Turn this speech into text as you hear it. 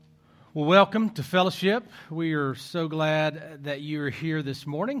Well, welcome to fellowship. We are so glad that you are here this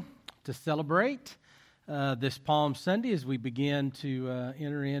morning to celebrate this Palm Sunday as we begin to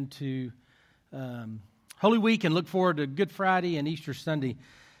enter into Holy Week and look forward to Good Friday and Easter Sunday.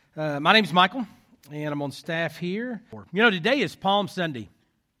 My name's Michael, and I'm on staff here. You know, today is Palm Sunday.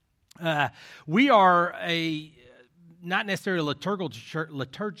 We are not necessarily a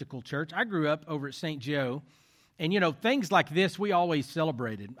liturgical church. I grew up over at St. Joe. And, you know, things like this we always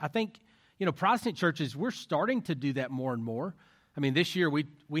celebrated. I think, you know, Protestant churches, we're starting to do that more and more. I mean, this year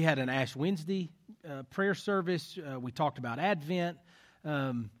we had an Ash Wednesday prayer service. We talked about Advent.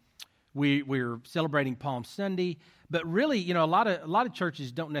 We're celebrating Palm Sunday. But really, you know, a lot of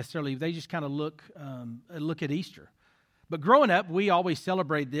churches don't necessarily, they just kind of look at Easter. But growing up, we always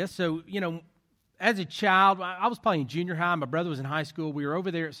celebrate this. So, you know, as a child, I was probably in junior high. My brother was in high school. We were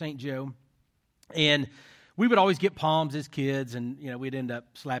over there at St. Joe. And we would always get palms as kids, and, you know, we'd end up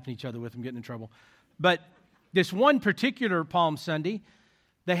slapping each other with them, getting in trouble. But this one particular Palm Sunday,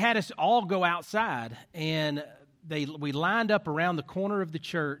 they had us all go outside, and we lined up around the corner of the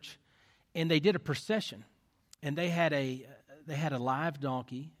church, and they did a procession. And they had a live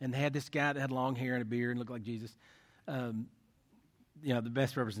donkey, and they had this guy that had long hair and a beard and looked like Jesus. You know, the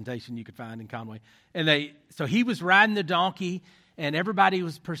best representation you could find in Conway. And so he was riding the donkey, and everybody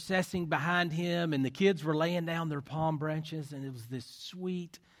was processing behind him, and the kids were laying down their palm branches, and it was this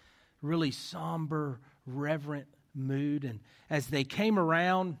sweet, really somber, reverent mood. And as they came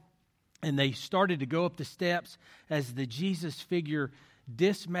around and they started to go up the steps, as the Jesus figure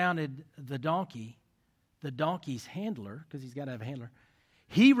dismounted the donkey's handler, because he's got to have a handler,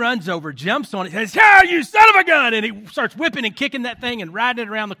 he runs over, jumps on it, says, "Here, you son of a gun!" And he starts whipping and kicking that thing and riding it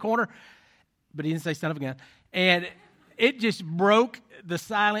around the corner. But he didn't say son of a gun. And it just broke the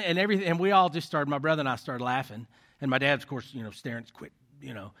silence and everything. And we all just started, my brother and I started laughing. And my dad's, of course, you know, staring, quit,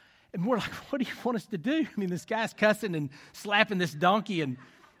 you know. And we're like, what do you want us to do? I mean, this guy's cussing and slapping this donkey. And,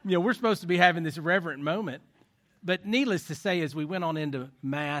 you know, we're supposed to be having this reverent moment. But needless to say, as we went on into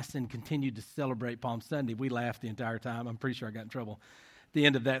Mass and continued to celebrate Palm Sunday, we laughed the entire time. I'm pretty sure I got in trouble at the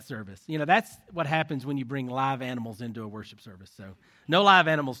end of that service. You know, that's what happens when you bring live animals into a worship service. So no live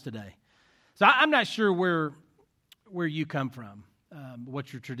animals today. So I'm not sure where you come from,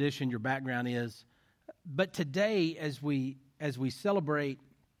 what your tradition, your background is. But today, as we celebrate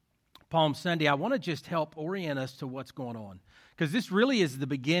Palm Sunday, I want to just help orient us to what's going on. Because this really is the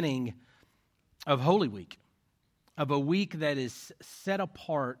beginning of Holy Week, of a week that is set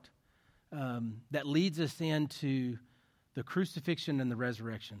apart, that leads us into the crucifixion and the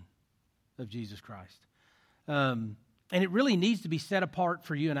resurrection of Jesus Christ. And it really needs to be set apart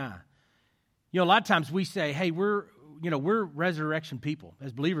for you and I. You know, a lot of times we say, hey, we're resurrection people.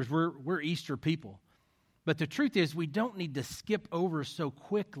 As believers, we're Easter people. But the truth is, we don't need to skip over so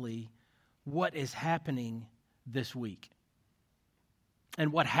quickly what is happening this week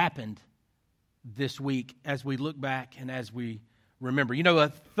and what happened this week as we look back and as we remember. You know, a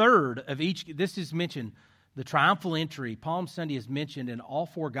third of each, this is mentioned, the triumphal entry, Palm Sunday is mentioned in all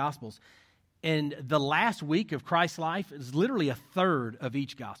four Gospels. And the last week of Christ's life is literally a third of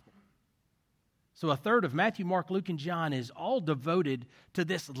each Gospel. So a third of Matthew, Mark, Luke, and John is all devoted to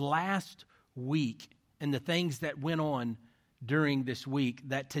this last week and the things that went on during this week,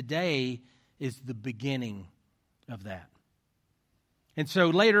 that today is the beginning of that. And so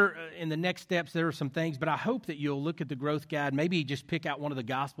later in the next steps, there are some things, but I hope that you'll look at the growth guide, maybe just pick out one of the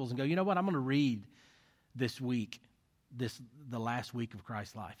Gospels and go, you know what, I'm going to read this week, the last week of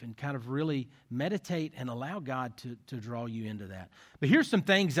Christ's life, and kind of really meditate and allow God to draw you into that. But here's some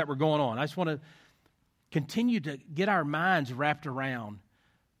things that were going on. I just want to continue to get our minds wrapped around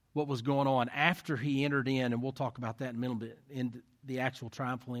what was going on after he entered in, and we'll talk about that in a little bit, in the actual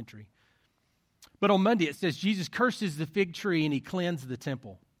triumphal entry. But on Monday it says, Jesus curses the fig tree and he cleansed the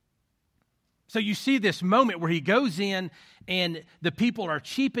temple. So you see this moment where he goes in and the people are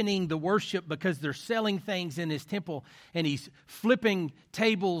cheapening the worship because they're selling things in his temple, and he's flipping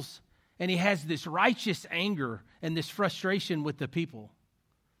tables, and he has this righteous anger and this frustration with the people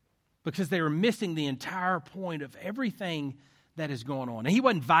because they were missing the entire point of everything that is going on. And he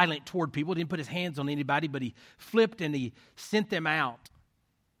wasn't violent toward people, didn't put his hands on anybody, but he flipped and he sent them out.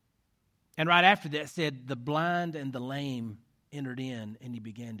 And right after that said, the blind and the lame entered in, and he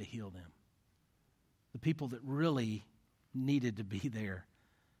began to heal them. The people that really needed to be there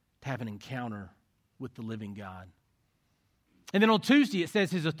to have an encounter with the living God. And then on Tuesday, it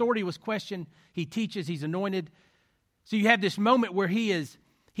says his authority was questioned. He teaches, he's anointed. So you have this moment where he is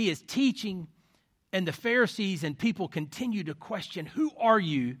teaching, and the Pharisees and people continue to question, who are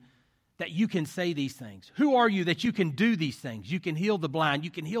you that you can say these things? Who are you that you can do these things? You can heal the blind. You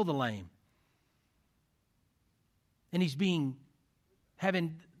can heal the lame. And he's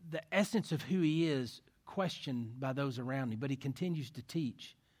having the essence of who he is questioned by those around him. But he continues to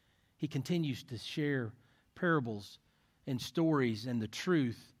teach. He continues to share parables and stories and the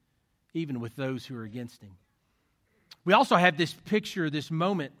truth, even with those who are against him. We also have this picture, this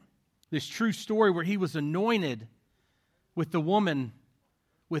moment, this true story where he was anointed with the woman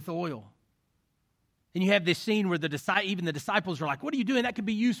with oil. And you have this scene where even the disciples are like, what are you doing? That could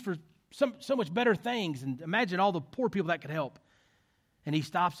be used for so much better things. And imagine all the poor people that could help. And he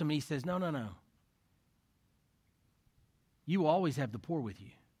stops them and he says, no. You will always have the poor with you.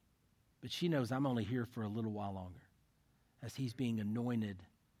 But she knows I'm only here for a little while longer, as he's being anointed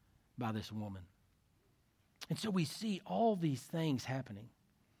by this woman. And so we see all these things happening.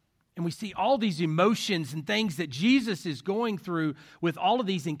 And we see all these emotions and things that Jesus is going through with all of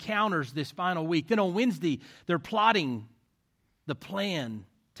these encounters this final week. Then on Wednesday, they're plotting the plan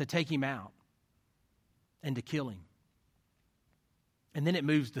to take him out and to kill him. And then it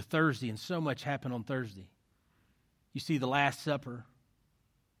moves to Thursday, and so much happened on Thursday. You see the Last Supper.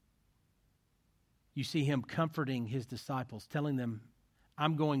 You see him comforting his disciples, telling them,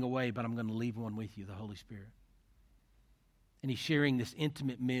 I'm going away, but I'm going to leave one with you, the Holy Spirit. And he's sharing this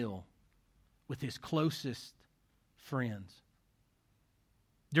intimate meal with his closest friends.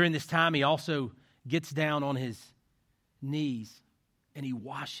 During this time, he also gets down on his knees and he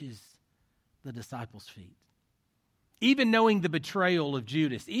washes the disciples' feet. Even knowing the betrayal of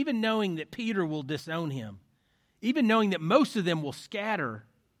Judas, even knowing that Peter will disown him, even knowing that most of them will scatter,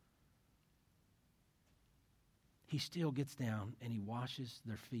 he still gets down and he washes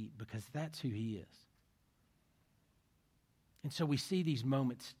their feet because that's who he is. And so we see these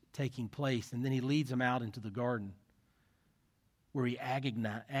moments taking place, and then he leads them out into the garden where he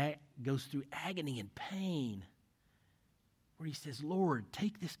goes through agony and pain, where he says, Lord,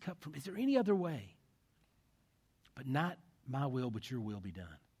 take this cup from me. Is there any other way? But not my will, but your will be done.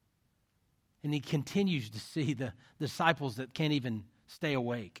 And he continues to see the disciples that can't even stay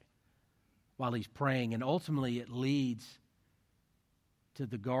awake while he's praying. And ultimately it leads to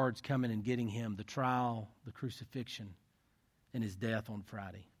the guards coming and getting him, the trial, the crucifixion, and his death on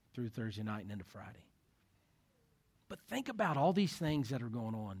Friday, through Thursday night and into Friday. But think about all these things that are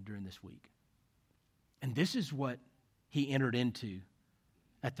going on during this week. And this is what he entered into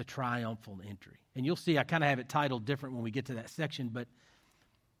at the triumphal entry. And you'll see I kind of have it titled different when we get to that section, but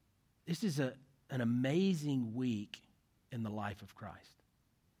this is an amazing week in the life of Christ.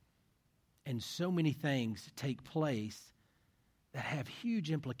 And so many things take place that have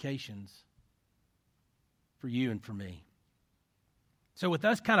huge implications for you and for me. So with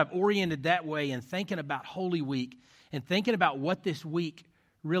us kind of oriented that way and thinking about Holy Week and thinking about what this week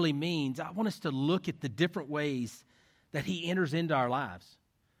really means, I want us to look at the different ways that he enters into our lives.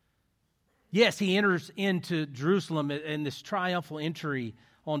 Yes, he enters into Jerusalem in this triumphal entry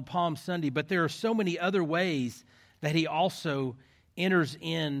on Palm Sunday, but there are so many other ways that he also enters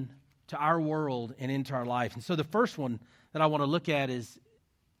into our world and into our life. And so the first one that I want to look at is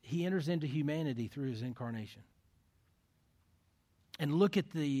he enters into humanity through his incarnation. And look at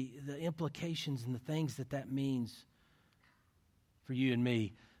the implications and the things that means for you and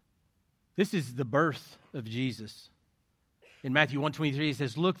me. This is the birth of Jesus. In Matthew 1:23, it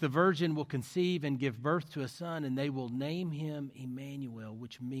says, look, the virgin will conceive and give birth to a son, and they will name him Emmanuel,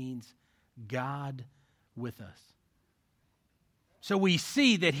 which means God with us. So we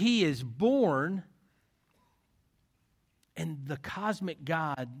see that he is born, and the cosmic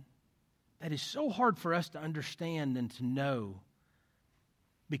God that is so hard for us to understand and to know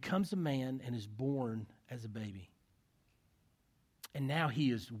becomes a man and is born as a baby. And now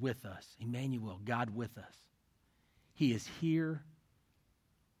he is with us, Emmanuel, God with us. He is here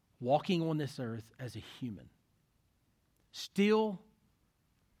walking on this earth as a human. Still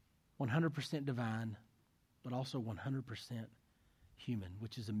 100% divine, but also 100% human,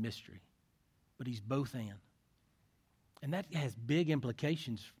 which is a mystery. But he's both and. And that has big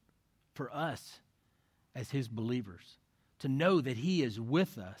implications for us as his believers, to know that he is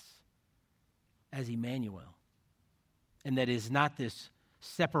with us as Emmanuel. And that is not this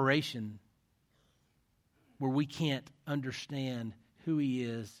separation where we can't understand who he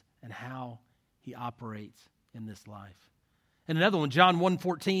is and how he operates in this life. And another one, John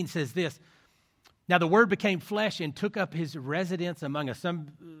 1:14 says this, now the Word became flesh and took up his residence among us. Some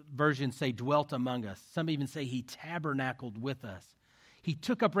versions say dwelt among us. Some even say he tabernacled with us. He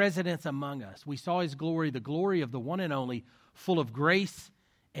took up residence among us. We saw his glory, the glory of the one and only, full of grace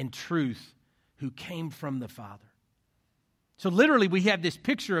and truth, who came from the Father. So literally we have this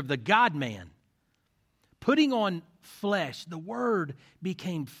picture of the God-man putting on flesh. The Word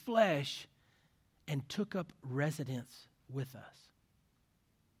became flesh and took up residence with us.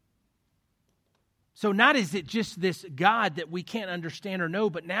 So not is it just this God that we can't understand or know,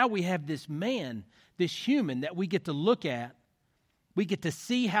 but now we have this man, this human that we get to look at. We get to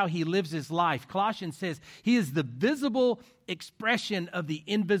see how he lives his life. Colossians says he is the visible expression of the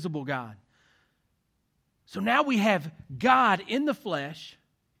invisible God. So now we have God in the flesh,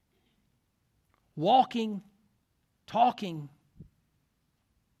 walking, talking,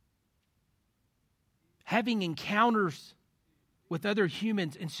 having encounters with other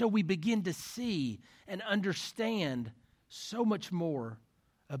humans. And so we begin to see and understand so much more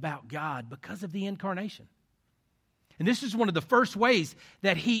about God because of the incarnation. And this is one of the first ways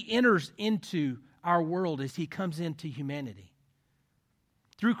that he enters into our world as he comes into humanity.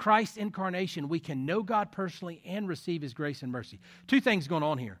 Through Christ's incarnation, we can know God personally and receive his grace and mercy. Two things going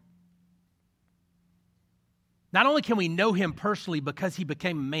on here. Not only can we know him personally because he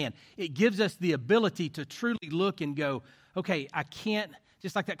became a man, it gives us the ability to truly look and go, okay, I can't,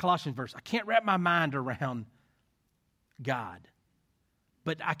 just like that Colossians verse, I can't wrap my mind around God.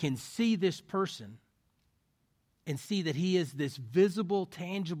 But I can see this person and see that he is this visible,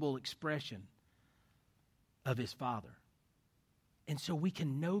 tangible expression of his Father. And so we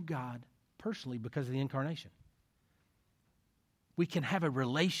can know God personally because of the incarnation. We can have a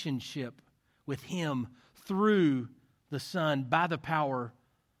relationship with him through the Son by the power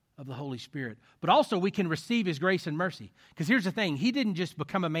of the Holy Spirit. But also we can receive his grace and mercy. Because here's the thing, he didn't just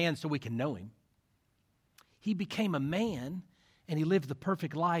become a man so we can know him. He became a man and he lived the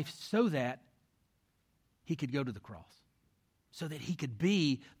perfect life so that he could go to the cross, so that he could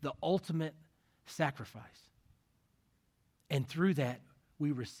be the ultimate sacrifice. And through that,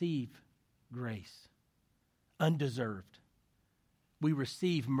 we receive grace, undeserved. We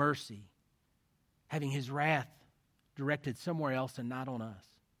receive mercy, having his wrath directed somewhere else and not on us.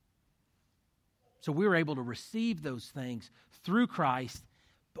 So we're able to receive those things through Christ,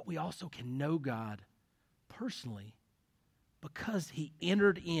 but we also can know God personally because he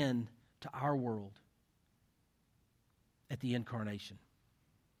entered into our world at the incarnation,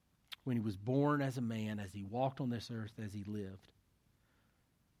 when he was born as a man, as he walked on this earth, as he lived.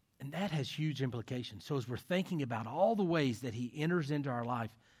 And that has huge implications. So as we're thinking about all the ways that he enters into our life,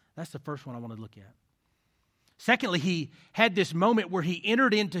 that's the first one I want to look at. Secondly, he had this moment where he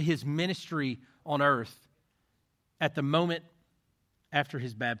entered into his ministry on earth at the moment after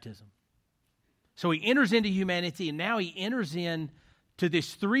his baptism. So he enters into humanity, and now he enters into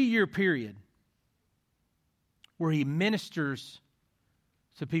this 3-year period where he ministers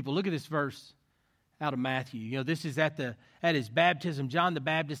to people. Look at this verse out of Matthew. You know, this is at his baptism. John the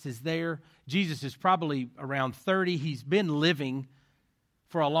Baptist is there. Jesus is probably around 30. He's been living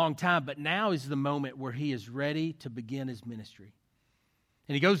for a long time, but now is the moment where he is ready to begin his ministry.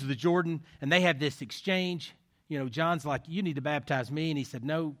 And he goes to the Jordan, and they have this exchange. You know, John's like, you need to baptize me. And he said,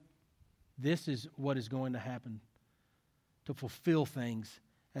 no, this is what is going to happen to fulfill things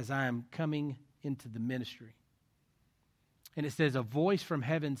as I am coming into the ministry. And it says, a voice from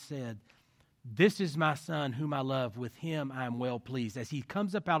heaven said, this is my son whom I love. With him I am well pleased. As he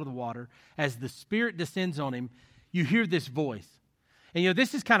comes up out of the water, as the Spirit descends on him, you hear this voice. And, you know,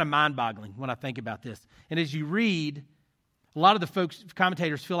 this is kind of mind-boggling when I think about this. And as you read, a lot of the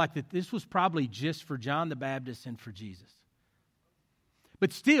commentators feel like that this was probably just for John the Baptist and for Jesus.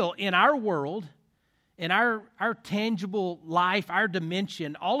 But still, in our world, in our tangible life, our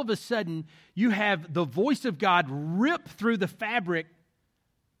dimension, all of a sudden, you have the voice of God rip through the fabric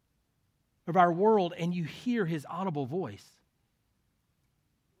of our world, and you hear his audible voice.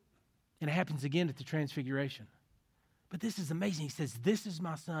 And it happens again at the Transfiguration. But this is amazing. He says, this is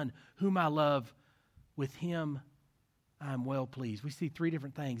my son whom I love. With him I am well pleased. We see 3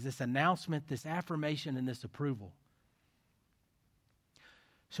 different things: this announcement, this affirmation, and this approval.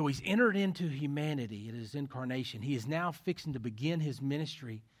 So he's entered into humanity at his incarnation. He is now fixing to begin his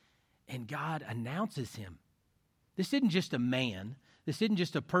ministry, and God announces him. This isn't just a man. This isn't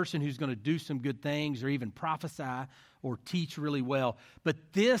just a person who's going to do some good things or even prophesy or teach really well. But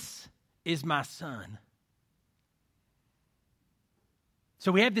this is my son.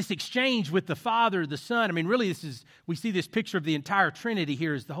 So we have this exchange with the Father, the Son. I mean, really, we see this picture of the entire Trinity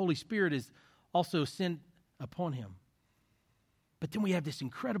here as the Holy Spirit is also sent upon him. But then we have this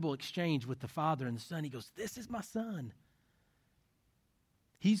incredible exchange with the Father and the Son. He goes, this is my son.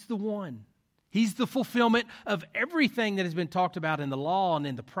 He's the one. He's the fulfillment of everything that has been talked about in the law and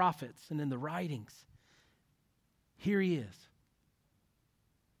in the prophets and in the writings. Here he is.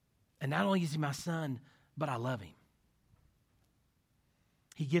 And not only is he my son, but I love him.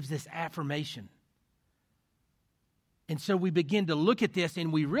 He gives this affirmation. And so we begin to look at this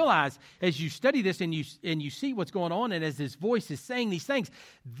and we realize as you study this and you see what's going on and as his voice is saying these things,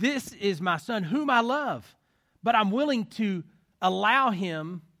 this is my son whom I love, but I'm willing to allow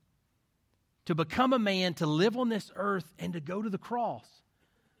him to become a man, to live on this earth and to go to the cross.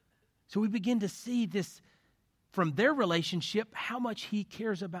 So we begin to see this from their relationship, how much he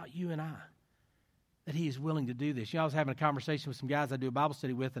cares about you and I, that he is willing to do this. I was having a conversation with some guys I do a Bible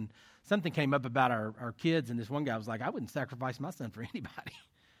study with, and something came up about our kids, and this one guy was like, I wouldn't sacrifice my son for anybody.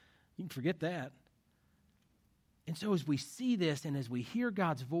 You can forget that. And so as we see this and as we hear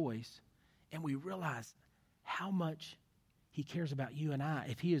God's voice and we realize how much he cares about you and I,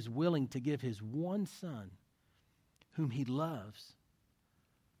 if he is willing to give his one son whom he loves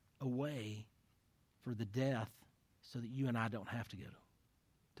away for the death so that you and I don't have to go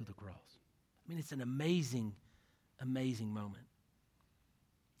to the cross. I mean, it's an amazing, amazing moment.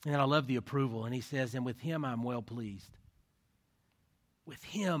 And I love the approval. And he says, and with him I'm well pleased. With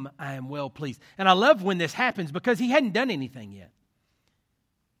him I am well pleased. And I love when this happens because he hadn't done anything yet.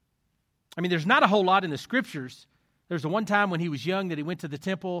 I mean, there's not a whole lot in the scriptures. There's the one time when he was young that he went to the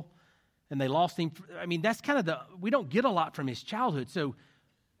temple and they lost him. I mean, that's kind of we don't get a lot from his childhood. So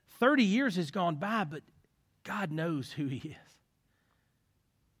 30 years has gone by, but God knows who he is.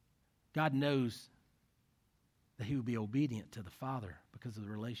 God knows that he will be obedient to the Father because of the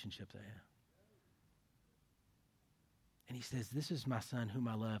relationship they have. And he says, this is my son whom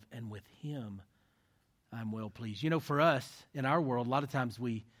I love, and with him I'm well pleased. You know, for us, in our world, a lot of times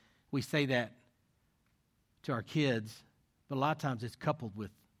we say that to our kids, but a lot of times it's coupled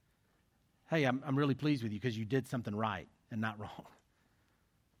with, hey, I'm really pleased with you because you did something right and not wrong.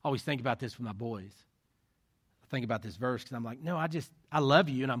 I always think about this with my boys. I think about this verse because I'm like, no, I love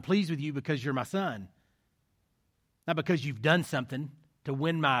you and I'm pleased with you because you're my son. Not because you've done something to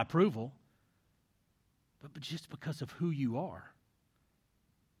win my approval, but just because of who you are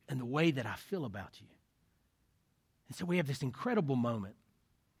and the way that I feel about you. And so we have this incredible moment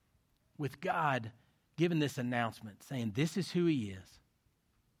with God giving this announcement saying, this is who he is.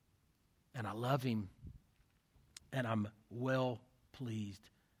 And I love him and I'm well pleased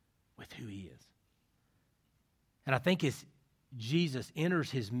with who he is. And I think as Jesus enters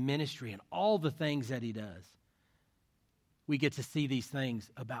his ministry and all the things that he does, we get to see these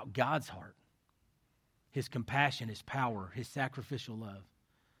things about God's heart, his compassion, his power, his sacrificial love.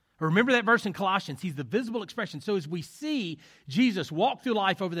 Remember that verse in Colossians, he's the visible expression. So as we see Jesus walk through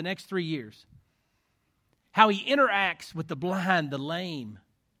life over the next 3 years, how he interacts with the blind, the lame,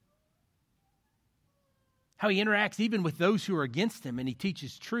 how he interacts even with those who are against him, and he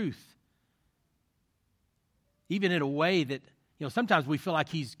teaches truth. Even in a way that, sometimes we feel like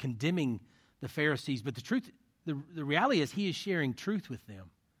he's condemning the Pharisees, but the reality is he is sharing truth with them.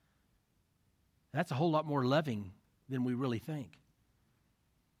 That's a whole lot more loving than we really think.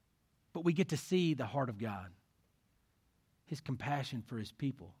 But we get to see the heart of God, his compassion for his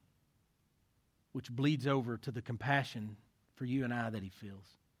people, which bleeds over to the compassion for you and I that he feels.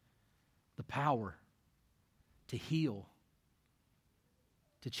 The power to heal,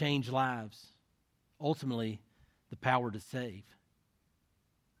 to change lives, ultimately the power to save.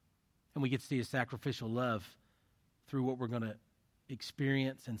 And we get to see his sacrificial love through what we're going to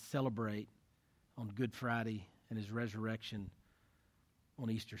experience and celebrate on Good Friday and his resurrection on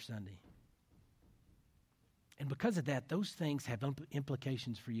Easter Sunday. And because of that, those things have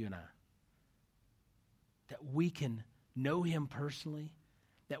implications for you and I. That we can know him personally,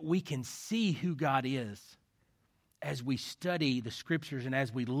 that we can see who God is as we study the scriptures and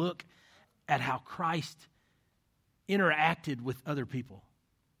as we look at how Christ interacted with other people.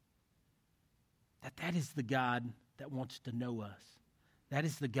 That is the God that wants to know us. That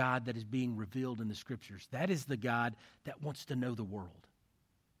is the God that is being revealed in the scriptures. That is the God that wants to know the world.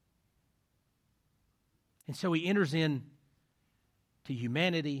 And so he enters in to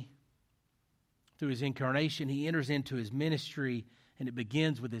humanity through his incarnation. He enters into his ministry, and it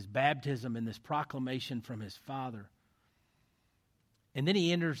begins with his baptism and this proclamation from his Father. And then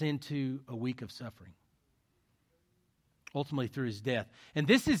he enters into a week of suffering, ultimately through his death. And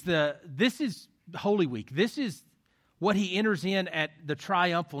this is Holy Week. This is what he enters in at the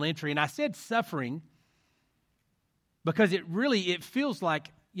triumphal entry. And I said suffering because it feels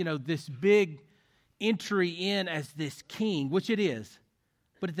like, this big entry in as this king, which it is.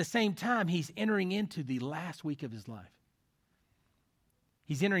 But at the same time, he's entering into the last week of his life.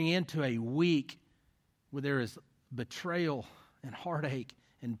 He's entering into a week where there is betrayal and heartache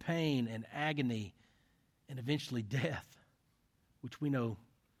and pain and agony and eventually death, which we know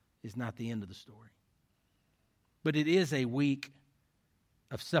is not the end of the story. But it is a week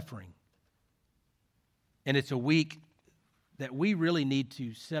of suffering. And it's a week that we really need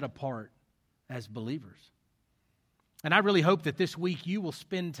to set apart as believers. And I really hope that this week you will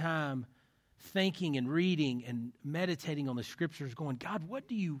spend time thinking and reading and meditating on the Scriptures, going, God, what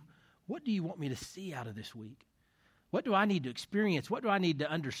do you want me to see out of this week? What do I need to experience? What do I need to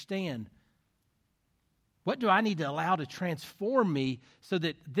understand? What do I need to allow to transform me so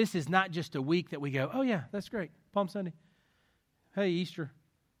that this is not just a week that we go, oh yeah, that's great, Palm Sunday. Hey, Easter,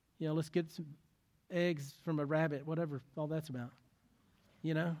 let's get some eggs from a rabbit, whatever all that's about.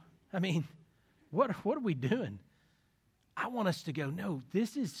 I mean, what are we doing? I want us to go, no,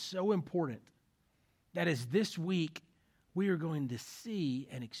 this is so important that as this week we are going to see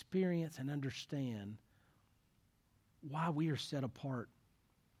and experience and understand why we are set apart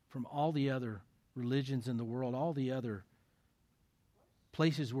from all the other religions in the world, all the other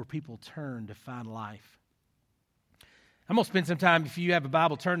places where people turn to find life. I'm going to spend some time, if you have a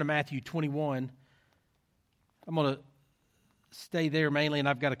Bible, turn to Matthew 21. I'm going to stay there mainly, and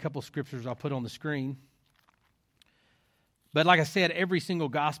I've got a couple scriptures I'll put on the screen. But like I said, every single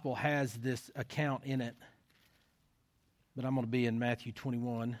gospel has this account in it. But I'm going to be in Matthew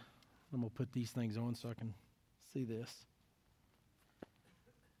 21. I'm going to put these things on so I can see this.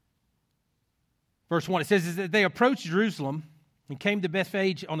 Verse 1, it says, as they approached Jerusalem and came to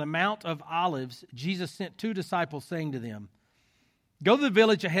Bethphage on the Mount of Olives, Jesus sent 2 disciples, saying to them, go to the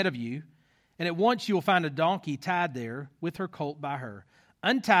village ahead of you, and at once you will find a donkey tied there with her colt by her.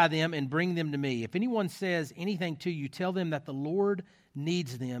 Untie them and bring them to me. If anyone says anything to you, tell them that the Lord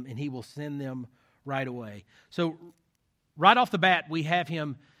needs them, and he will send them right away. So right off the bat, we have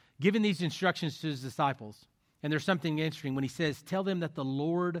him giving these instructions to his disciples. And there's something interesting when he says, tell them that the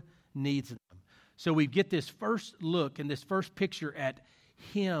Lord needs them. So we get this first look and this first picture at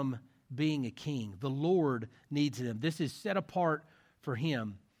him being a king. The Lord needs them. This is set apart for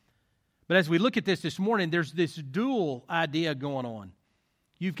him. But as we look at this morning, there's this dual idea going on.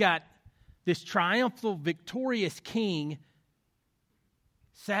 You've got this triumphal, victorious king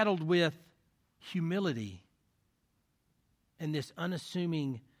saddled with humility and this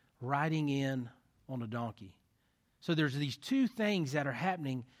unassuming riding in on a donkey. So there's these two things that are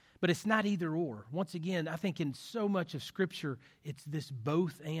happening, but it's not either or. Once again, I think in so much of Scripture, it's this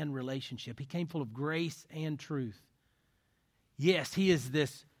both and relationship. He came full of grace and truth. Yes, he is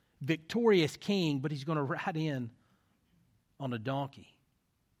this victorious king, but he's going to ride in on a donkey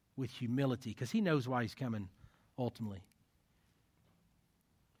with humility because he knows why he's coming ultimately.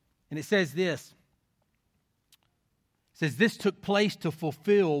 And it says this. It says, this took place to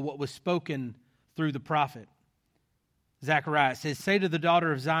fulfill what was spoken through the prophet Zechariah. It says, say to the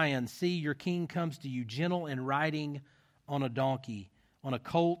daughter of Zion, see, your king comes to you, gentle and riding on a donkey, on a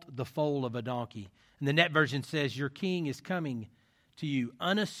colt, the foal of a donkey. And the Net version says, your king is coming to you,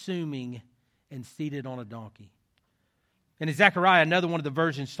 unassuming and seated on a donkey. And in Zechariah, another one of the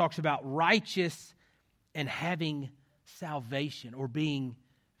versions talks about righteous and having salvation or being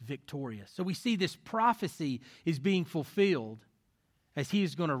victorious. So we see this prophecy is being fulfilled as he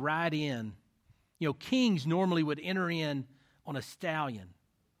is going to ride in. Kings normally would enter in on a stallion.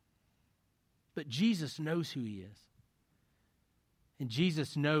 But Jesus knows who he is. And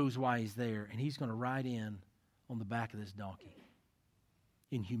Jesus knows why he's there. And he's going to ride in on the back of this donkey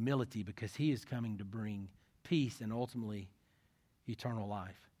in humility because he is coming to bring peace and ultimately eternal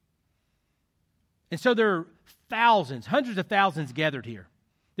life. And so there are thousands, hundreds of thousands gathered here.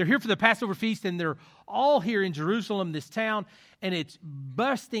 They're here for the Passover feast, and they're all here in Jerusalem, this town, and it's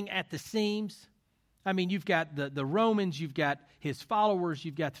busting at the seams. I mean, you've got the Romans, you've got his followers,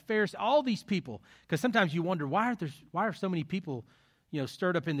 you've got the Pharisees, all these people. Because sometimes you wonder, why are so many people,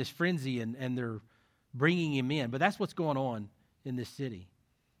 stirred up in this frenzy and they're bringing him in? But that's what's going on in this city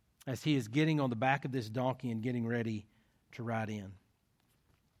as he is getting on the back of this donkey and getting ready to ride in.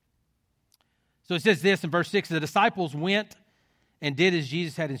 So it says this in verse 6, the disciples went and did as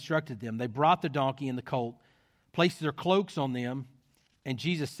Jesus had instructed them. They brought the donkey and the colt, placed their cloaks on them, and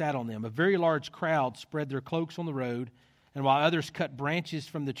Jesus sat on them. A very large crowd spread their cloaks on the road, and while others cut branches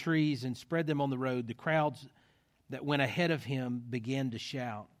from the trees and spread them on the road, the crowds that went ahead of him began to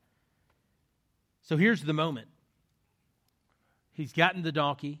shout. So here's the moment. He's gotten the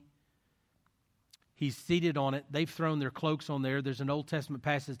donkey. He's seated on it. They've thrown their cloaks on there. There's an Old Testament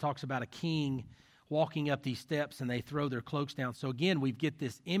passage that talks about a king walking up these steps, and they throw their cloaks down. So again, we get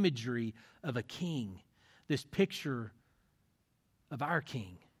this imagery of a king, this picture of our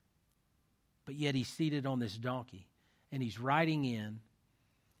king. But yet he's seated on this donkey, and he's riding in,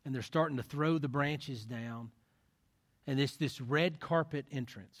 and they're starting to throw the branches down, and it's this red carpet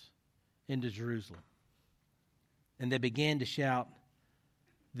entrance into Jerusalem. And they began to shout,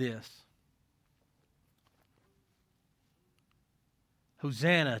 this.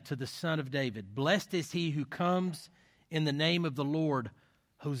 Hosanna to the Son of David. Blessed is he who comes in the name of the Lord.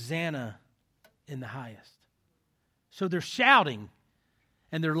 Hosanna in the highest. So they're shouting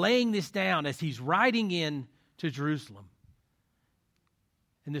and they're laying this down as he's riding in to Jerusalem.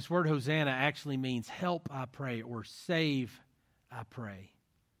 And this word Hosanna actually means help, I pray, or save, I pray,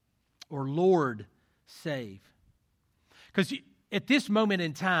 or Lord, save. Because at this moment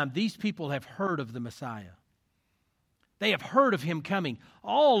in time, these people have heard of the Messiah. They have heard of him coming,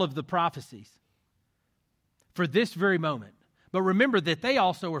 all of the prophecies for this very moment. But remember that they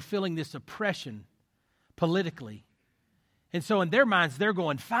also are feeling this oppression politically. And so in their minds, they're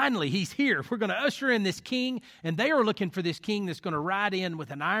going, finally, he's here. We're going to usher in this king. And they are looking for this king that's going to ride in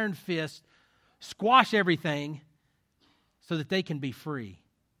with an iron fist, squash everything so that they can be free.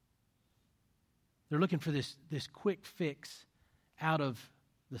 They're looking for this quick fix out of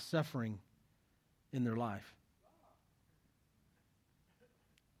the suffering in their life.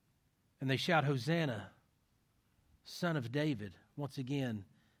 And they shout, Hosanna, Son of David. Once again,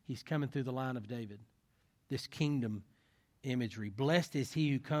 he's coming through the line of David. This kingdom imagery. Blessed is he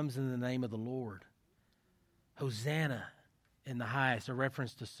who comes in the name of the Lord. Hosanna in the highest, a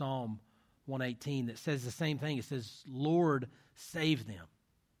reference to Psalm 118 that says the same thing. It says, Lord, save them.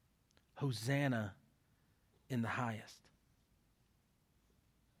 Hosanna in the highest.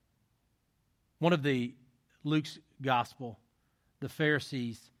 One of the Luke's gospel, the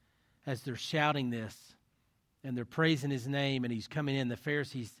Pharisees, as they're shouting this and they're praising his name and he's coming in, the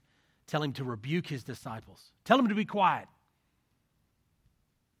Pharisees tell him to rebuke his disciples. Tell them to be quiet.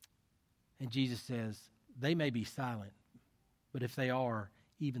 And Jesus says, they may be silent, but if they are,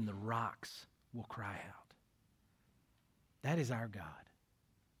 even the rocks will cry out. That is our God.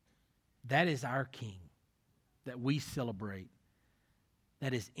 That is our King that we celebrate,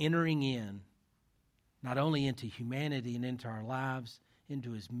 that is entering in, not only into humanity and into our lives,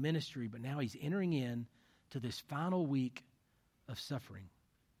 into his ministry, but now he's entering in to this final week of suffering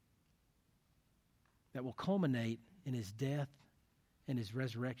that will culminate in his death and his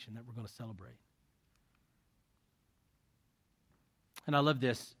resurrection that we're going to celebrate. And I love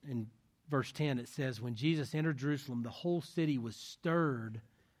this. In verse 10, it says, when Jesus entered Jerusalem, the whole city was stirred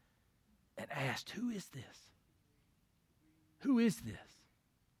and asked, who is this? Who is this?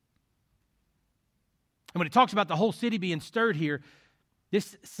 And when it talks about the whole city being stirred here,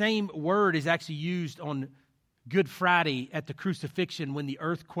 this same word is actually used on Good Friday at the crucifixion when the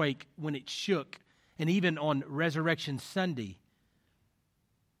earthquake, when it shook, and even on Resurrection Sunday.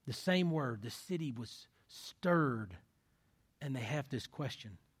 The same word, the city was stirred, and they have this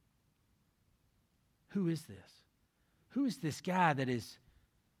question. Who is this? Who is this guy that is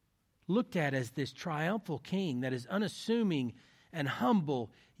looked at as this triumphal king that is unassuming and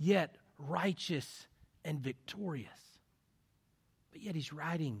humble, yet righteous and victorious? But yet he's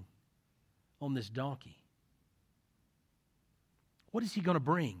riding on this donkey. What is he going to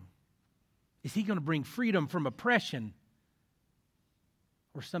bring? Is he going to bring freedom from oppression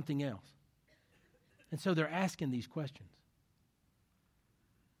or something else? And so they're asking these questions.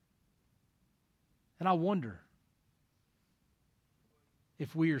 And I wonder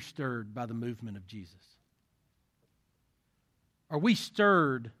if we are stirred by the movement of Jesus. Are we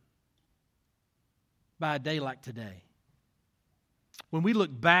stirred by a day like today? When we look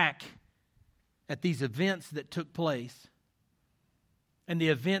back at these events that took place and the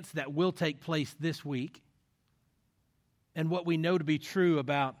events that will take place this week and what we know to be true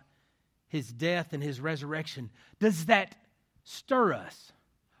about his death and his resurrection, does that stir us?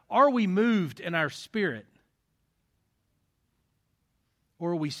 Are we moved in our spirit?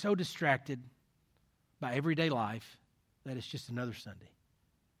 Or are we so distracted by everyday life that it's just another Sunday?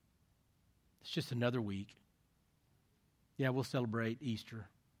 It's just another week. Yeah, we'll celebrate Easter.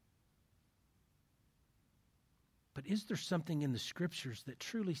 But is there something in the Scriptures that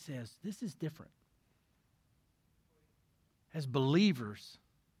truly says this is different? As believers,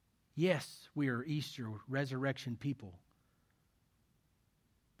 yes, we are Easter resurrection people.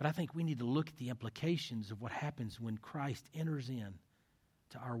 But I think we need to look at the implications of what happens when Christ enters in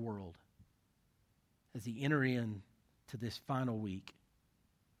to our world. As he enters in to this final week.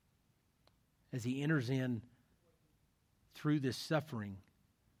 As he enters in through this suffering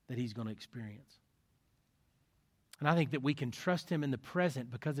that he's going to experience. And I think that we can trust him in the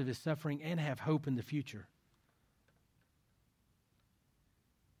present because of his suffering and have hope in the future.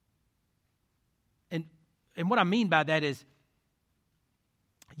 And what I mean by that is,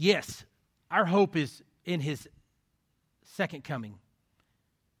 yes, our hope is in his second coming.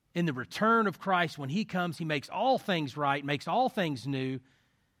 In the return of Christ, when he comes, he makes all things right, makes all things new,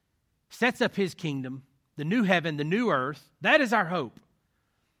 sets up his kingdom, the new heaven, the new earth. That is our hope.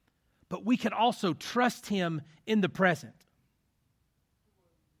 But we can also trust him in the present.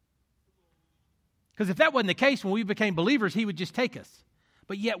 Because if that wasn't the case, when we became believers, he would just take us.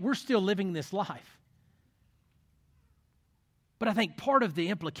 But yet we're still living this life. But I think part of the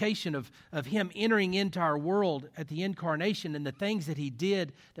implication of him entering into our world at the incarnation and the things that he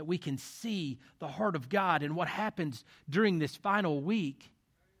did, that we can see the heart of God and what happens during this final week,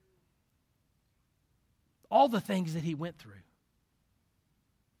 all the things that he went through.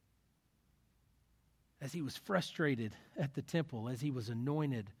 As he was frustrated at the temple, as he was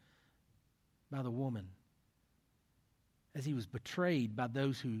anointed by the woman, as he was betrayed by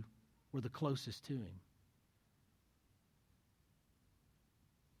those who were the closest to him,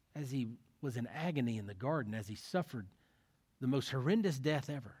 as he was in agony in the garden, as he suffered the most horrendous death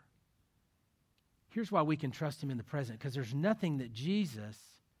ever. Here's why we can trust him in the present, because there's nothing that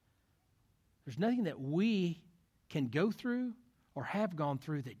we can go through or have gone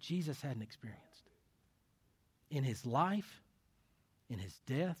through that Jesus hadn't experienced. In his life, in his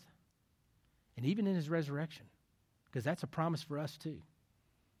death, and even in his resurrection. Because that's a promise for us too,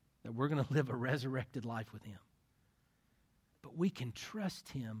 that we're going to live a resurrected life with him. But we can trust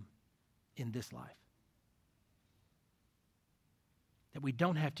him in this life. That we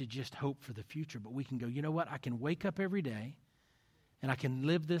don't have to just hope for the future, but we can go, you know what? I can wake up every day and I can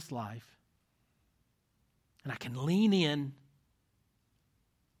live this life and I can lean in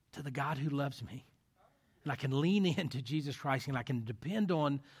to the God who loves me. And I can lean into Jesus Christ and I can depend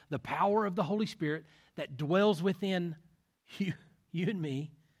on the power of the Holy Spirit that dwells within you and me,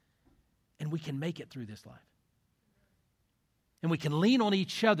 and we can make it through this life. And we can lean on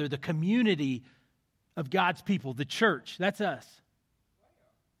each other, the community of God's people, the church, that's us.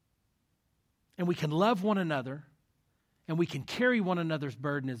 And we can love one another, and we can carry one another's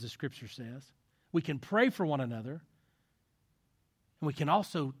burden, as the Scripture says. We can pray for one another, and we can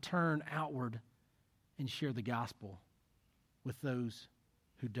also turn outward and share the gospel with those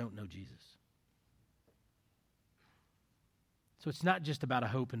who don't know Jesus. So it's not just about a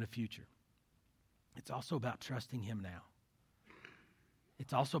hope in the future. It's also about trusting him now.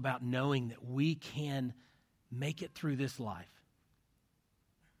 It's also about knowing that we can make it through this life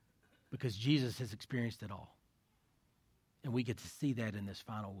because Jesus has experienced it all. And we get to see that in this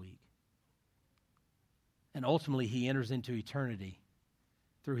final week. And ultimately, he enters into eternity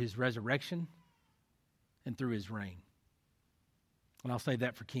through his resurrection and through his reign. And I'll say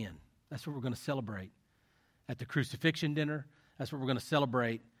that for Ken. That's what we're going to celebrate at the crucifixion dinner. That's what we're going to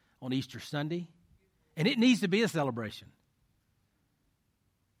celebrate on Easter Sunday. And it needs to be a celebration.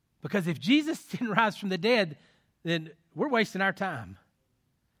 Because if Jesus didn't rise from the dead, then we're wasting our time.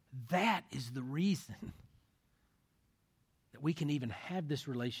 That is the reason that we can even have this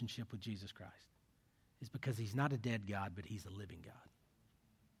relationship with Jesus Christ. It's because he's not a dead God, but he's a living God.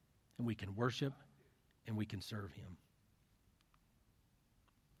 And we can worship and we can serve him.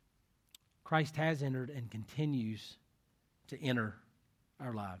 Christ has entered and continues to enter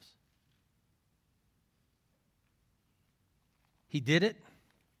our lives. He did it,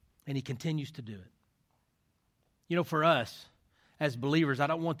 and he continues to do it. You know, for us as believers, I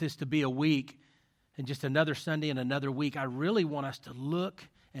don't want this to be a week and just another Sunday and another week. I really want us to look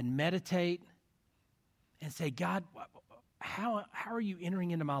and meditate and say, God, how are you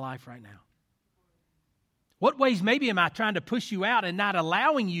entering into my life right now? What ways maybe am I trying to push you out and not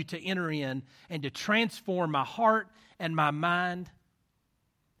allowing you to enter in and to transform my heart and my mind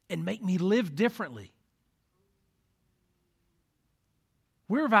and make me live differently?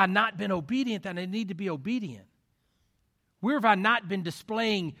 Where have I not been obedient that I need to be obedient? Where have I not been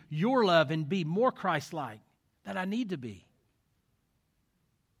displaying your love and be more Christ-like that I need to be?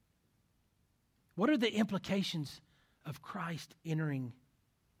 What are the implications of Christ entering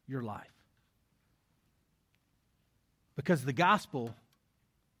your life? Because the gospel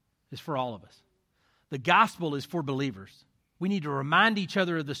is for all of us. The gospel is for believers. We need to remind each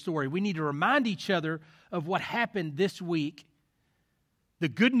other of the story. We need to remind each other of what happened this week, the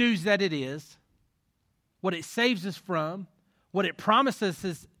good news that it is, what it saves us from, what it promises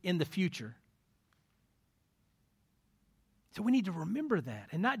us in the future. So we need to remember that,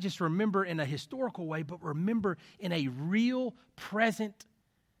 and not just remember in a historical way, but remember in a real, present,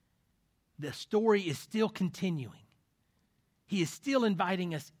 the story is still continuing. He is still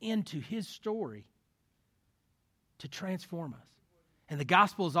inviting us into his story to transform us. And the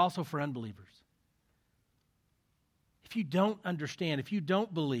gospel is also for unbelievers. If you don't understand, if you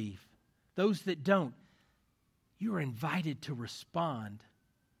don't believe, those that don't, you are invited to respond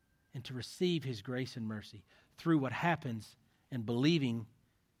and to receive his grace and mercy through what happens and believing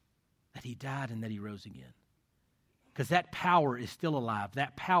that he died and that he rose again. Because that power is still alive.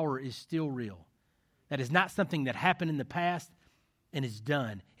 That power is still real. That is not something that happened in the past and is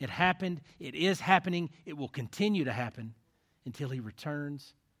done. It happened. It is happening. It will continue to happen until he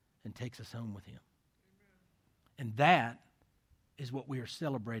returns and takes us home with him. And that is what we are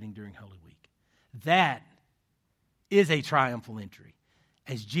celebrating during Holy Week. That is a triumphal entry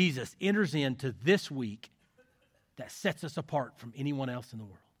as Jesus enters into this week that sets us apart from anyone else in the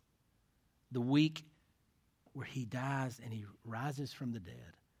world. The week where he dies and he rises from the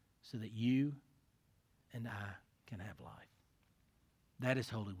dead so that you and I can have life. That is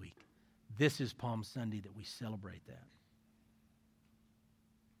Holy Week. This is Palm Sunday that we celebrate that.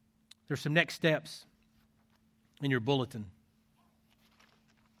 There's some next steps in your bulletin.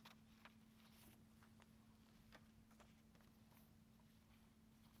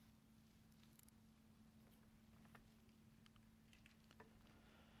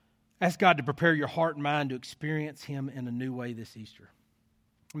 Ask God to prepare your heart and mind to experience him in a new way this Easter.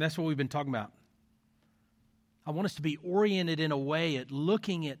 And that's what we've been talking about. I want us to be oriented in a way at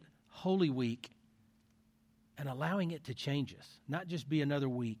looking at Holy Week and allowing it to change us. Not just be another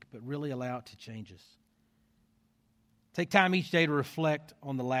week, but really allow it to change us. Take time each day to reflect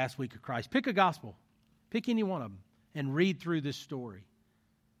on the last week of Christ. Pick a gospel. Pick any one of them and read through this story.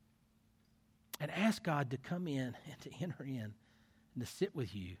 And ask God to come in and to enter in and to sit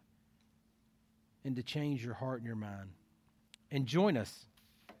with you and to change your heart and your mind. And join us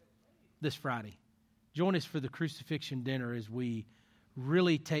this Friday. Join us for the crucifixion dinner as we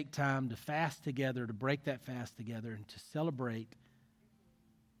really take time to fast together, to break that fast together, and to celebrate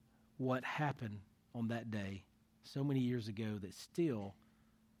what happened on that day so many years ago that still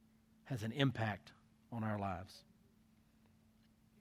has an impact on our lives.